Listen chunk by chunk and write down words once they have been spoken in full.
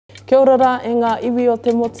Kia ora rā e ngā iwi o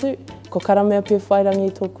te motu, ko karamea pia whairangi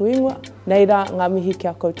I tōku ingoa, nei rā ngā mihi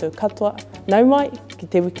kia koutou katoa, nau mai ki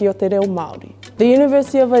te wiki o te reo Māori. The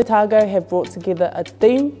University of Otago have brought together a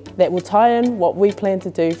theme that will tie in what we plan to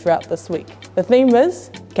do throughout this week. The theme is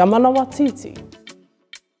Kia manawa tītī.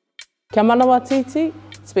 Kia manawa tītī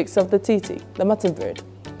speaks of the tītī, the mutton bird.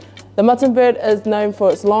 The mutton bird is known for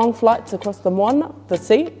its long flights across the moana, the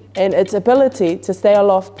sea, and its ability to stay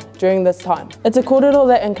aloft during this time. It's a kōrero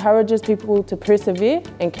that encourages people to persevere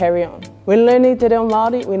and carry on. When learning te reo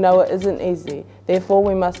Māori, we know it isn't easy. Therefore,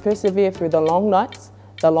 we must persevere through the long nights,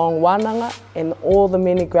 the long wānanga, and all the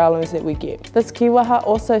many growlings that we get. This kiwaha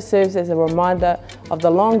also serves as a reminder of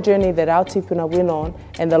the long journey that our tipuna went on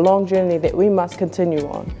and the long journey that we must continue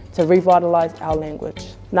on to revitalise our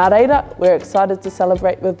language. Nā reira, we're excited to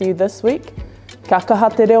celebrate with you this week. Ka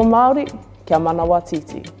kaha te reo Māori, kia manawa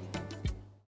tītī.